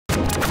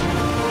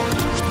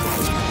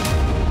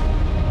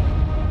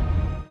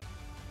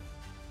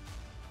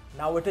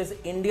Now it is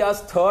India's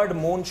third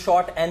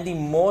moonshot and the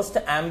most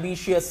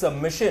ambitious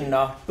mission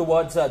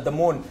towards the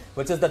moon,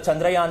 which is the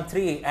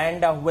Chandrayaan-3.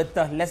 And with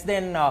less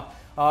than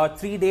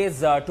 3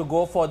 days to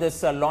go for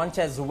this launch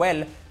as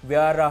well, we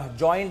are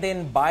joined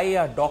in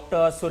by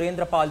Dr.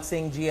 Surendra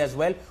Singh ji as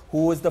well,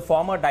 who is the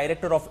former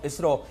director of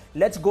ISRO.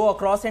 Let's go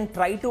across and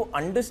try to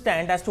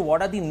understand as to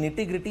what are the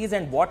nitty-gritties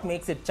and what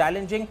makes it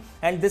challenging.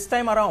 And this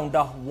time around,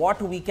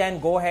 what we can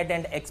go ahead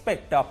and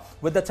expect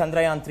with the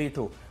Chandrayaan-3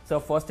 too. So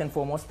first and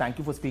foremost, thank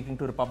you for speaking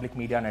to Republic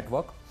Media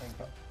Network. Thank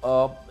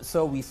you.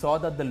 So we saw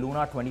that the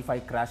Luna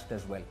 25 crashed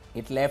as well.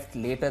 It left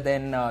later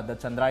than the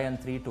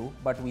Chandrayaan-3 too,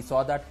 but we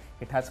saw that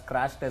it has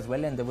crashed as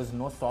well and there was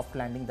no soft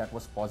landing that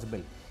was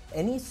possible.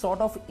 Any sort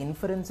of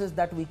inferences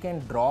that we can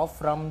draw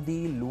from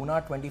the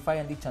Luna 25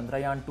 and the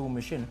Chandrayaan-2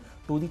 mission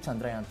to the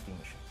Chandrayaan-3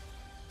 mission?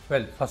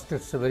 Well, first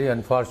it's a very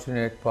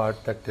unfortunate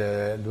part that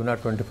Luna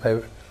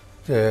 25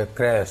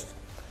 crashed.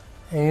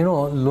 And, you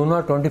know,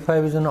 Luna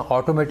 25 is an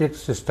automated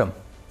system.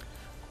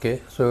 Okay,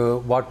 so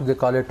what do they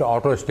call it?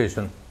 Auto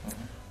station.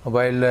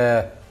 While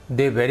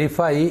they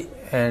verify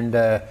and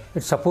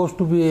it's supposed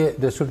to be,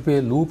 there should be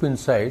a loop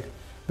inside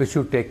which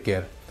should take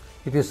care.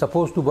 It is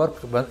supposed to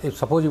work, if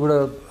suppose you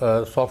would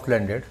have soft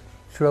landed,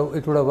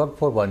 it would have worked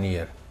for 1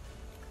 year.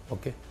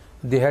 Okay,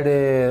 they had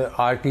a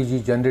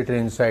RTG generator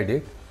inside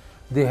it.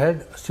 They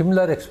had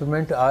similar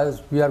experiment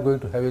as we are going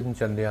to have in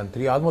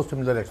Chandrayaan-3, almost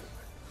similar experiment.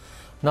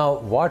 Now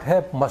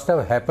what must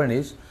have happened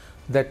is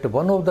that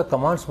one of the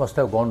commands must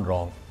have gone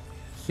wrong.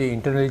 See,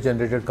 internally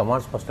generated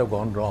commands must have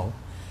gone wrong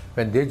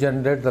when they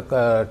generate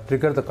the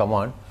trigger the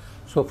command.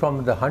 So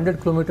from the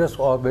 100 kilometers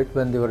orbit,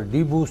 when they were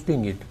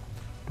deboosting it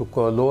to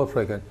lower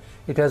frequency,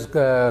 it has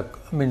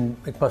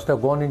it must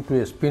have gone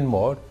into a spin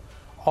mode,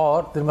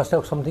 or there must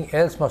have something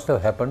else must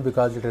have happened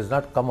because it has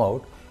not come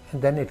out and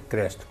then it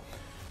crashed.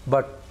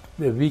 But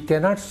we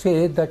cannot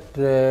say that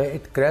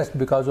it crashed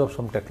because of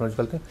some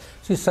technological thing.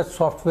 See, such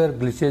software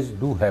glitches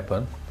do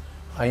happen.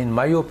 In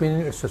my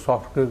opinion, it's a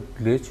software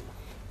glitch.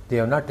 They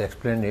have not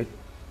explained it.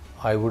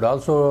 I would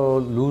also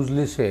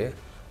loosely say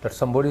that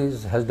somebody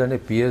has done a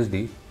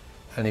PhD,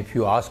 and if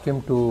you ask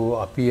him to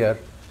appear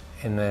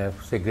in a,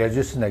 say,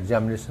 graduation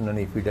examination, and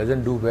if he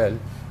doesn't do well,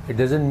 it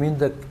doesn't mean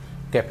the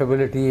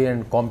capability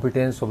and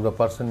competence of the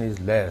person is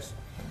less.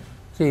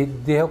 See,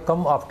 they have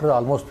come after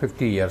almost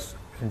 50 years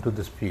into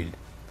this field.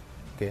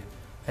 Okay,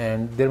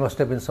 and there must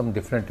have been some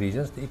different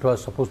reasons. It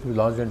was supposed to be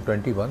launched in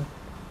 2021.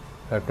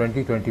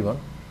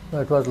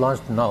 No, it was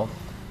launched now.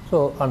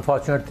 So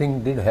unfortunate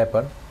thing did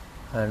happen,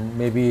 and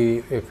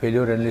maybe a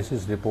failure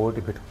analysis report,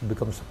 if it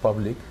becomes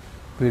public,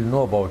 we'll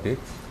know about it.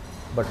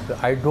 But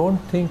I don't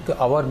think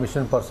our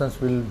mission persons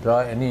will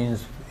draw any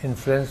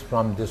influence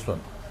from this one.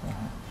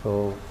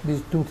 So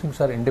these two things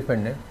are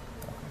independent.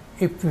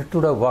 If it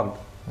would have worked,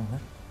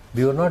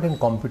 we were not in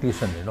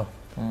competition, you know.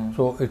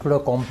 So it would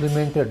have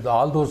complemented,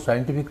 all those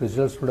scientific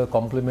results would have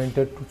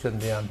complemented to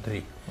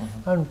Chandrayaan-3.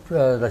 And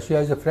Russia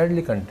is a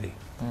friendly country.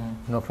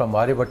 You know, from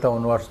Aryabhatta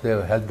onwards they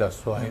have helped us,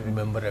 so I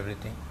remember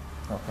everything.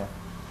 Okay.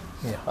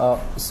 Yeah.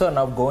 So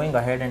now going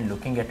ahead and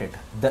looking at it,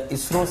 the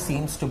ISRO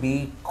seems to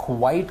be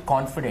quite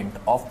confident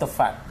of the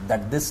fact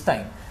that this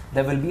time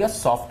there will be a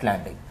soft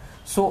landing.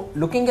 So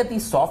looking at the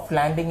soft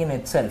landing in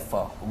itself,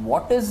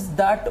 what is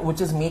that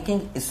which is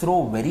making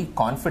ISRO very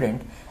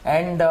confident?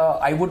 And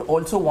I would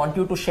also want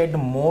you to shed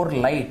more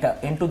light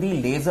into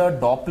the laser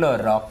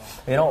Doppler,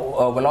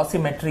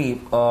 velocimetry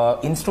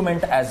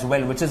instrument as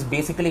well, which is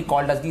basically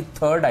called as the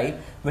third eye,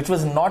 which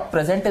was not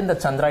present in the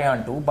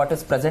Chandrayaan-2 but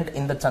is present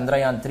in the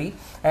Chandrayaan-3.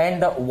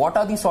 And what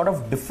are the sort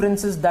of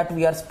differences that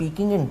we are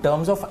speaking in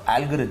terms of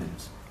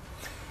algorithms?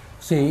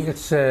 See,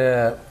 it's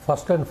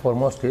first and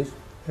foremost is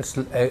it's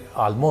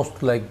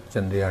almost like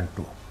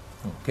Chandrayaan-2.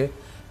 Okay,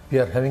 we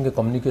are having a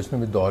communication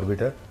with the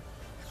orbiter.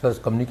 As far as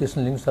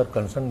communication links are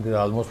concerned, they are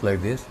almost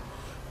like this.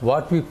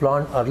 What we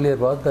planned earlier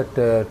was that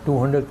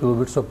 200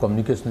 kilobits of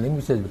communication link,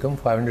 which has become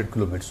 500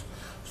 kilobits.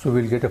 So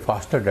we'll get a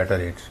faster data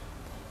rates.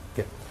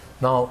 Okay.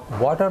 Now,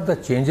 what are the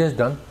changes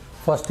done?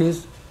 First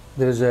is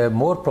there is a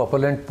more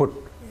propellant put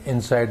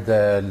inside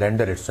the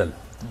lander itself.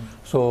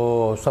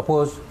 So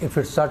suppose if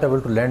it's not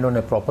able to land on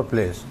a proper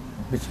place,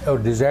 which our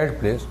desired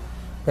place,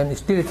 then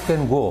still it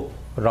can go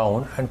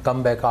round and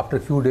come back after a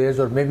few days,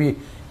 or maybe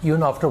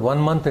even after 1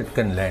 month it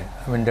can land.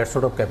 I mean, that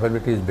sort of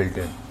capability is built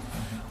in.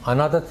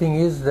 Another thing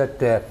is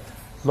that a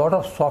lot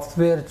of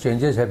software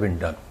changes have been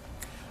done.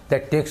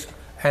 That takes,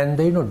 and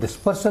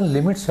dispersion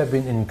limits have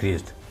been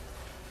increased.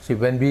 See,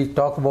 when we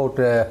talk about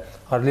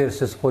earlier,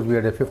 suppose we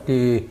had a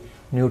 50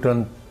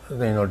 Newton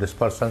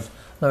dispersions,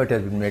 now it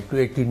has been made to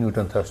 80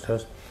 Newton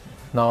thrusters.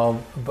 Now,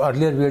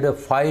 earlier we had a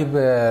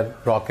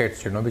 5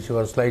 rockets, which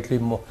was slightly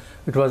more,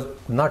 it was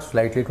not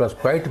slightly, it was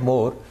quite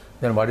more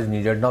than what is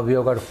needed. Now we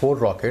have got 4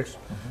 rockets.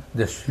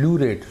 The slew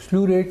rate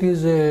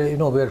is,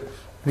 where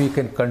we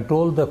can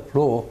control the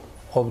flow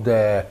of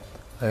the,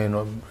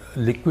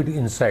 liquid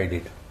inside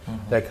it,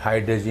 like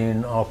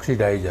hydrogen,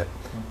 oxidizer,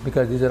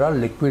 because these are all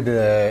liquid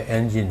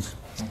engines.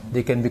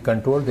 They can be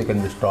controlled, they can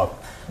be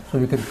stopped. So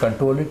we can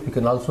control it. We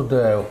can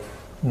also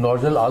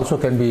nozzle also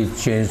can be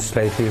changed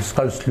slightly. It's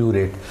called slew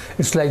rate.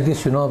 It's like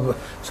this,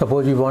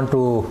 suppose you want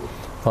to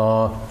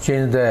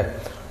change the,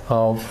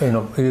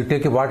 you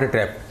take a water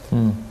tap.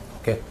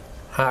 Okay,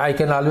 I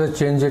can always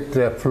change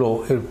it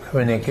flow. If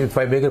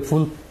I make it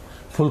full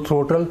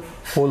throttle,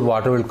 whole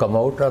water will come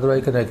out.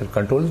 Otherwise, I can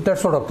control it. That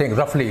sort of thing.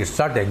 Roughly, it's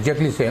not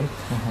exactly same,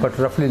 but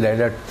roughly like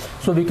that.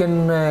 So we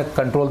can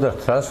control the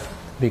thrust.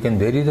 We can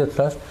vary the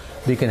thrust.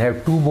 We can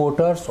have 2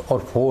 motors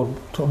or 4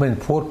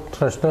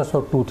 thrusters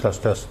or 2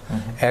 thrusters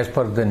as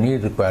per the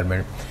need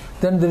requirement.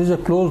 Then there is a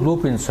closed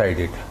loop inside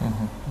it.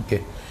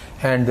 Okay,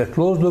 and the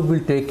closed loop will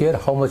take care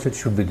how much it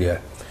should be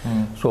there.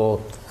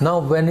 So now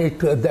when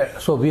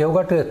so we have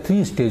got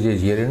 3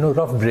 stages here.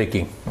 Rough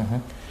braking,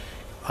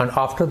 and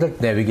after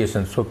that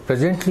navigation. So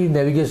presently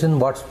navigation,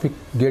 what we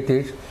get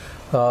is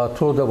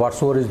through the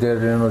whatsoever is there,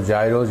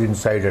 gyros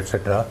inside,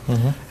 etc.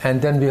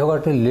 And then we have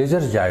got a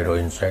laser gyro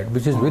inside,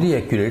 which is very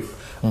accurate.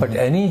 But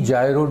any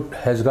gyro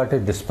has got a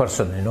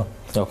dispersion,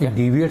 Okay. It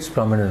deviates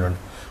from it.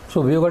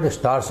 So we have got a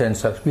star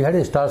sensor. We had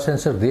a star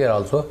sensor there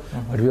also,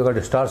 but we have got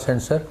a star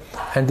sensor,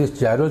 and these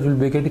gyros will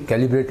be getting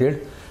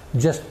calibrated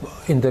just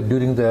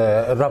during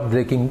the rough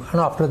braking,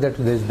 and after that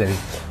there is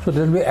navigation. So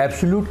there will be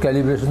absolute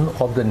calibration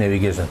of the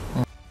navigation.